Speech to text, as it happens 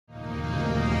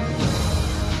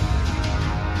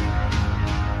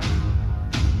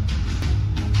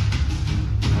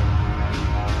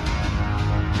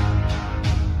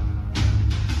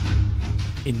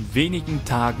wenigen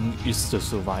Tagen ist es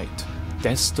soweit.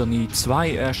 Destiny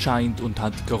 2 erscheint und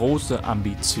hat große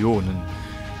Ambitionen.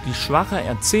 Die schwache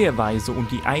Erzählweise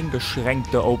und die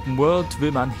eingeschränkte Open World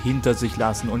will man hinter sich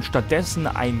lassen und stattdessen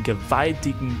einen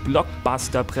gewaltigen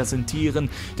Blockbuster präsentieren,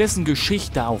 dessen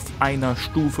Geschichte auf einer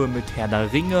Stufe mit Herr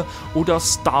der Ringe oder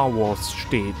Star Wars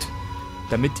steht.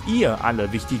 Damit ihr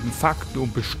alle wichtigen Fakten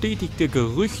und bestätigte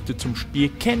Gerüchte zum Spiel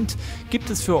kennt, gibt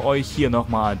es für euch hier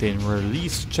nochmal den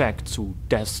Releasecheck zu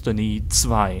Destiny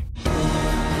 2.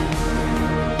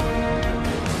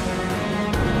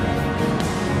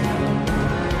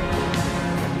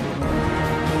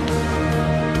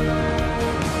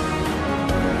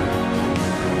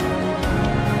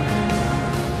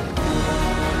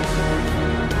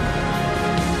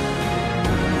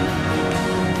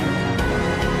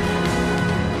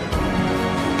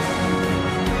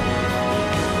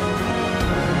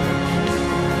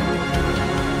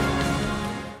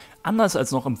 Anders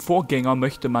als noch im Vorgänger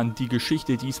möchte man die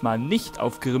Geschichte diesmal nicht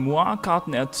auf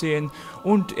Grimoire-Karten erzählen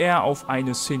und eher auf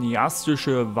eine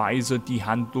cineastische Weise die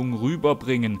Handlung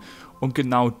rüberbringen. Und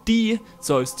genau die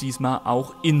soll es diesmal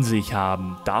auch in sich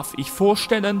haben. Darf ich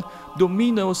vorstellen?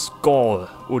 Dominus Gall,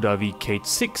 oder wie Kate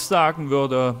Six sagen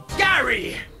würde: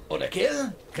 Gary! Oder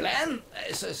Kill? Clan?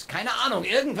 Es ist keine Ahnung,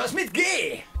 irgendwas mit G!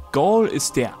 Gall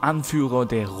ist der Anführer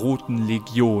der Roten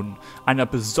Legion, einer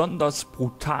besonders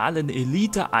brutalen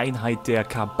Eliteeinheit der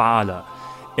Kabale.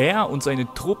 Er und seine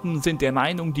Truppen sind der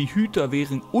Meinung, die Hüter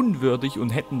wären unwürdig und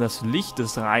hätten das Licht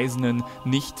des Reisenden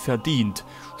nicht verdient.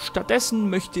 Stattdessen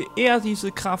möchte er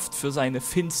diese Kraft für seine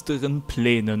finsteren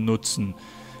Pläne nutzen.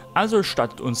 Also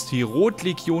stattet uns die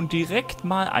Rotlegion direkt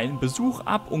mal einen Besuch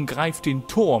ab und greift den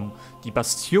Turm, die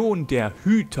Bastion der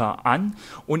Hüter, an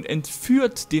und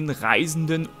entführt den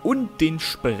Reisenden und den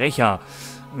Sprecher.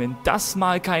 Wenn das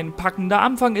mal kein packender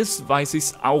Anfang ist, weiß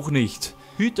ich's auch nicht.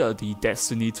 Hüter, die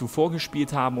Destiny zuvor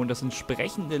gespielt haben und das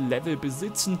entsprechende Level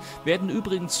besitzen, werden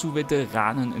übrigens zu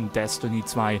Veteranen in Destiny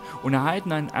 2 und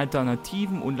erhalten einen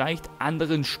alternativen und leicht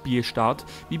anderen Spielstart,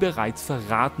 wie bereits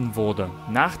verraten wurde.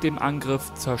 Nach dem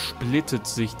Angriff zersplittet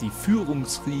sich die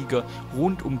Führungsriege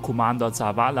rund um Commander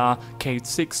Zavala, Kate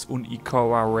Six und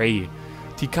Ikora Rey.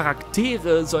 Die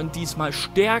Charaktere sollen diesmal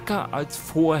stärker als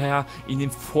vorher in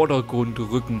den Vordergrund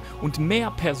rücken und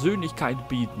mehr Persönlichkeit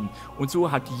bieten. Und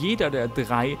so hat jeder der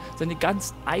drei seine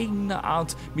ganz eigene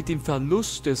Art, mit dem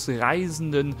Verlust des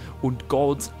Reisenden und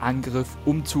Galls Angriff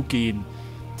umzugehen.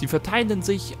 Sie verteilen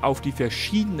sich auf die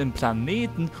verschiedenen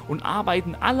Planeten und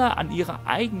arbeiten alle an ihrer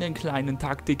eigenen kleinen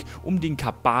Taktik, um den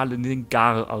Kabalen den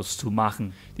Gar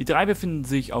auszumachen. Die drei befinden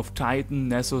sich auf Titan,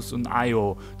 Nessus und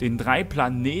Io, den drei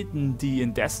Planeten, die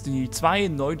in Destiny 2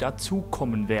 neu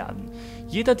dazukommen werden.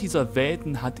 Jeder dieser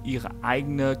Welten hat ihre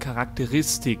eigene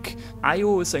Charakteristik.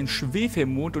 Io ist ein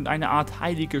Schwefelmond und eine Art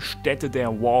heilige Stätte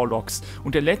der Warlocks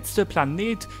und der letzte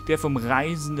Planet, der vom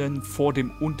Reisenden vor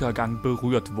dem Untergang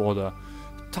berührt wurde.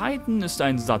 Titan ist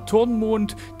ein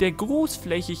Saturnmond, der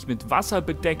großflächig mit Wasser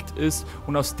bedeckt ist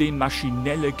und aus dem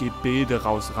maschinelle Gebilde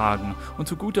rausragen. Und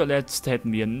zu guter Letzt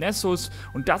hätten wir Nessus,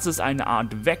 und das ist eine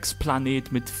Art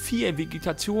Wax-Planet mit viel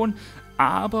Vegetation,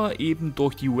 aber eben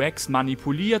durch die Wax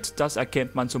manipuliert. Das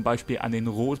erkennt man zum Beispiel an den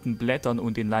roten Blättern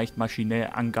und den leicht maschinell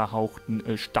angehauchten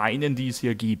Steinen, die es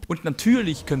hier gibt. Und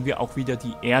natürlich können wir auch wieder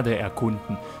die Erde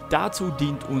erkunden. Dazu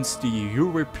dient uns die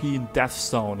European Death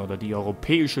Zone oder die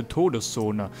europäische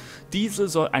Todeszone. Diese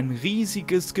soll ein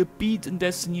riesiges Gebiet in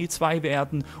Destiny 2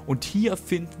 werden und hier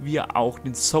finden wir auch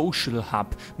den Social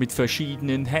Hub mit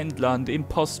verschiedenen Händlern, den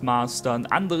Postmastern,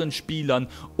 anderen Spielern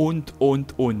und.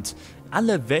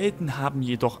 Alle Welten haben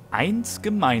jedoch eins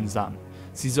gemeinsam: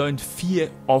 sie sollen viel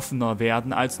offener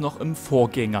werden als noch im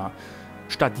Vorgänger.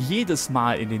 Statt jedes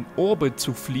Mal in den Orbit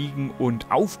zu fliegen und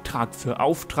Auftrag für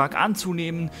Auftrag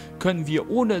anzunehmen, können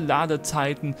wir ohne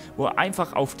Ladezeiten wohl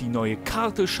einfach auf die neue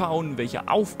Karte schauen, welche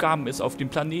Aufgaben es auf dem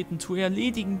Planeten zu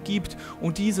erledigen gibt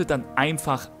und diese dann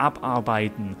einfach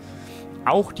abarbeiten.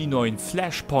 Auch die neuen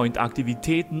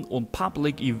Flashpoint-Aktivitäten und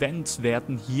Public Events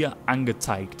werden hier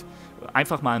angezeigt.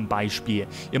 Einfach mal ein Beispiel.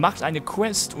 Ihr macht eine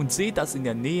Quest und seht, dass in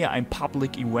der Nähe ein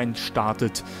Public Event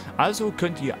startet. Also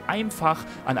könnt ihr einfach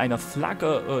an einer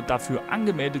Flagge dafür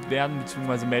angemeldet werden,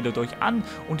 beziehungsweise meldet euch an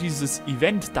und dieses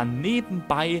Event dann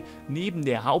nebenbei, neben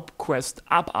der Hauptquest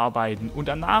abarbeiten und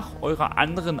danach eurer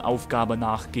anderen Aufgabe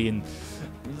nachgehen.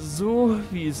 So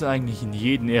wie es eigentlich in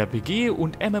jedem RPG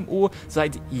und MMO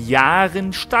seit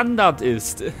Jahren Standard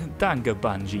ist. Danke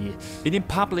Bungie. In den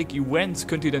Public Events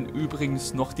könnt ihr dann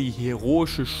übrigens noch die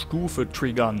heroische Stufe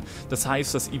triggern. Das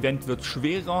heißt, das Event wird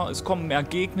schwerer, es kommen mehr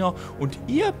Gegner und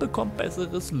ihr bekommt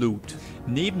besseres Loot.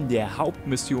 Neben der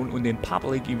Hauptmission und den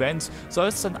Public Events soll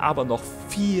es dann aber noch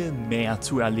viel mehr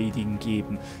zu erledigen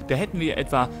geben. Da hätten wir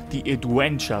etwa die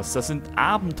Adventures, das sind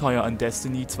Abenteuer in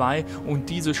Destiny 2 und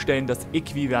diese stellen das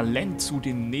Äquivalent zu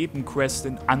den Nebenquests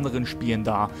in anderen Spielen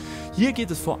dar. Hier geht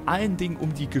es vor allen Dingen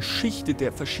um die Geschichte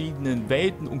der verschiedenen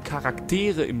Welten und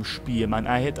Charaktere im Spiel. Man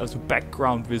erhält also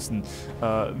Background-Wissen.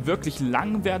 Wirklich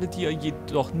lang werdet ihr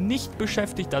jedoch nicht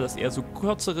beschäftigt, da das eher so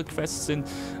kürzere Quests sind,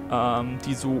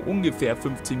 die so ungefähr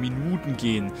 15 Minuten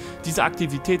gehen. Diese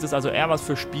Aktivität ist also eher was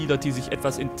für Spieler, die sich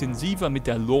etwas intensiver mit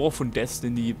der Lore von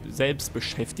Destiny selbst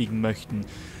beschäftigen möchten.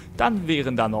 Dann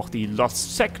wären da noch die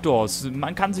Lost Sectors.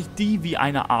 Man kann sich die wie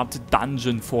eine Art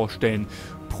Dungeon vorstellen.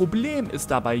 Problem ist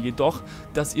dabei jedoch,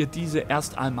 dass ihr diese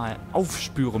erst einmal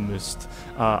aufspüren müsst.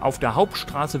 Auf der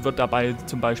Hauptstraße wird dabei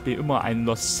zum Beispiel immer ein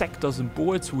Lost Sector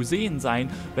Symbol zu sehen sein,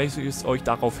 welches euch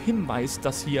darauf hinweist,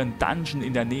 dass hier ein Dungeon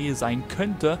in der Nähe sein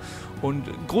könnte. Und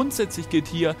grundsätzlich gilt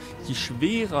hier, je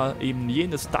schwerer eben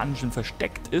jenes Dungeon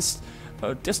versteckt ist,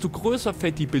 desto größer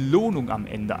fällt die Belohnung am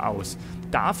Ende aus.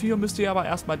 Dafür müsst ihr aber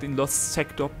erstmal den Lost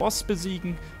Sector Boss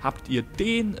besiegen. Habt ihr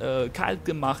den kalt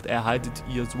gemacht, erhaltet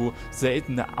ihr so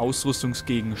seltene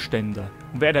Ausrüstungsgegenstände.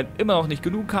 Und wer dann immer noch nicht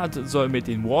genug hat, soll mit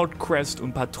den Wort Quest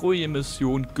und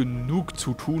Patrouillenmissionen genug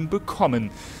zu tun bekommen.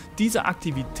 Diese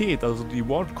Aktivität, also die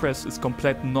Wort Quest, ist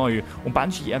komplett neu und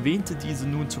Bungie erwähnte diese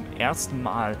nun zum ersten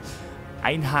Mal.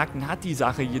 Ein Haken hat die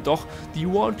Sache jedoch, die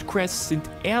World Quests sind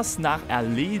erst nach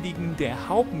Erledigen der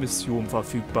Hauptmission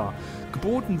verfügbar.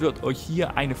 Geboten wird euch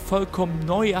hier eine vollkommen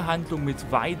neue Handlung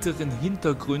mit weiteren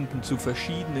Hintergründen zu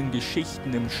verschiedenen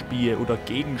Geschichten im Spiel oder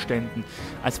Gegenständen.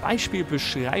 Als Beispiel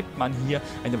beschreibt man hier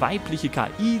eine weibliche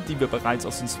KI, die wir bereits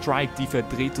aus dem Strike, die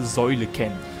verdrehte Säule,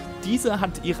 kennen. Diese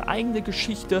hat ihre eigene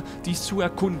Geschichte, die es zu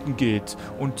erkunden gilt.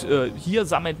 Und hier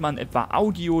sammelt man etwa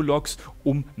Audiologs,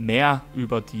 um mehr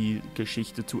über die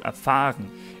Geschichte zu erfahren.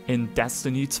 In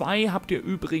Destiny 2 habt ihr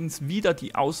übrigens wieder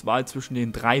die Auswahl zwischen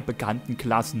den 3 bekannten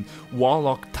Klassen,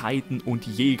 Warlock, Titan und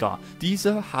Jäger.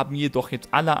 Diese haben jedoch jetzt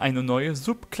alle eine neue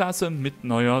Subklasse mit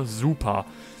neuer Super.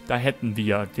 Da hätten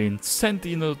wir den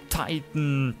Sentinel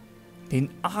Titan,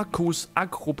 den Arcus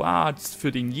Akrobat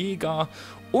für den Jäger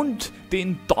und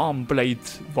den Dawnblade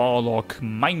Warlock.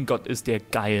 Mein Gott, ist der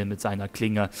geil mit seiner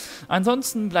Klinge.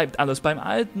 Ansonsten bleibt alles beim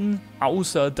Alten,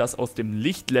 außer dass aus dem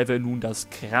Lichtlevel nun das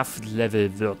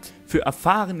Kraftlevel wird. Für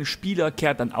erfahrene Spieler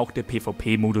kehrt dann auch der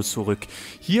PvP-Modus zurück.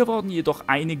 Hier wurden jedoch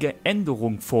einige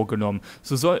Änderungen vorgenommen.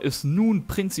 So soll es nun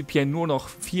prinzipiell nur noch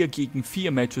 4 gegen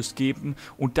 4 Matches geben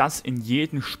und das in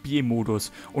jedem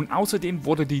Spielmodus. Und außerdem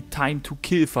wurde die Time to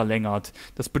Kill verlängert.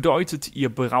 Das bedeutet,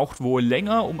 ihr braucht wohl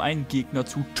länger, um einen Gegner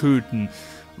zu töten.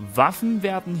 Waffen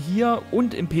werden hier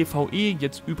und im PvE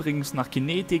jetzt übrigens nach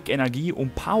Kinetik, Energie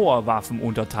und Powerwaffen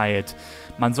unterteilt.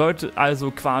 Man sollte also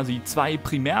quasi 2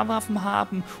 Primärwaffen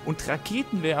haben und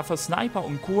Raketenwerfer, Sniper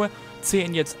und Co.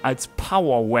 zählen jetzt als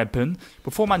Power Weapon,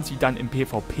 bevor man sie dann im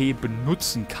PvP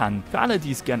benutzen kann. Für alle,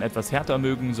 die es gern etwas härter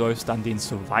mögen, soll es dann den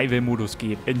Survival-Modus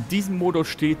geben. In diesem Modus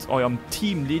steht eurem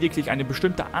Team lediglich eine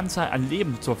bestimmte Anzahl an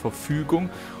Leben zur Verfügung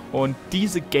und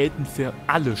diese gelten für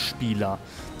alle Spieler.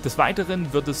 Des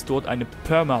Weiteren wird es dort eine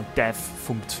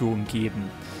Permadeath-Funktion geben.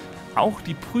 Auch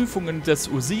die Prüfungen des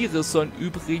Osiris sollen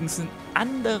übrigens in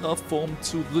anderer Form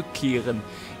zurückkehren.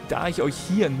 Da ich euch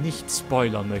hier nicht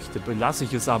spoilern möchte, belasse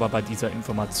ich es aber bei dieser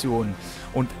Information.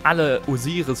 Und alle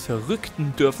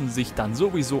Osiris-Verrückten dürfen sich dann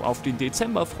sowieso auf den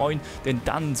Dezember freuen, denn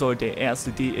dann soll der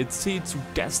erste DLC zu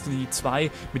Destiny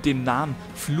 2 mit dem Namen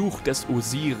Fluch des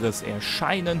Osiris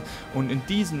erscheinen. Und in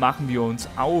diesem machen wir uns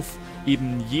auf,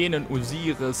 eben jenen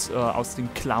Osiris aus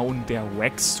den Klauen der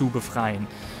Wax zu befreien.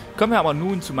 Kommen wir aber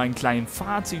nun zu meinem kleinen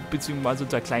Fazit bzw.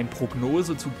 der kleinen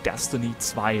Prognose zu Destiny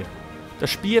 2. Das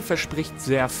Spiel verspricht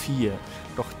sehr viel,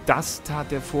 doch das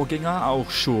tat der Vorgänger auch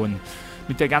schon.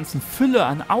 Mit der ganzen Fülle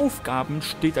an Aufgaben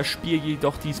steht das Spiel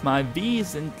jedoch diesmal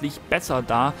wesentlich besser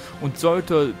da und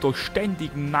sollte durch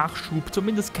ständigen Nachschub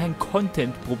zumindest kein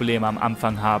Content-Problem am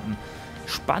Anfang haben.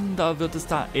 Spannender wird es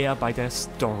da eher bei der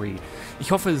Story.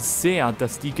 Ich hoffe sehr,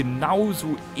 dass die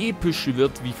genauso episch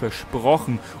wird wie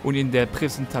versprochen und in der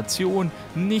Präsentation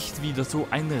nicht wieder so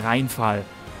ein Reinfall.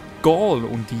 Gaul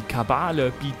und die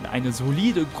Kabale bieten eine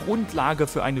solide Grundlage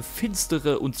für eine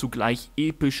finstere und zugleich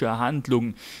epische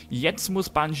Handlung. Jetzt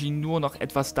muss Bungie nur noch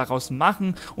etwas daraus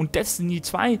machen und Destiny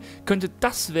 2 könnte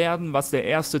das werden, was der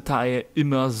erste Teil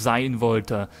immer sein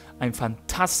wollte. Ein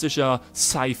fantastischer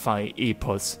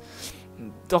Sci-Fi-Epos.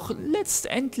 Doch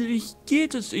letztendlich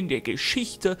geht es in der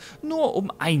Geschichte nur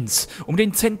um eins, um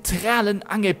den zentralen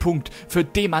Angelpunkt, für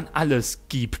den man alles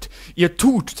gibt. Ihr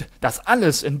tut das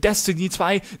alles in Destiny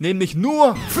 2 nämlich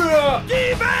nur für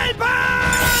die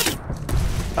Weltbahn!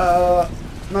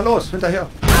 Na los, hinterher.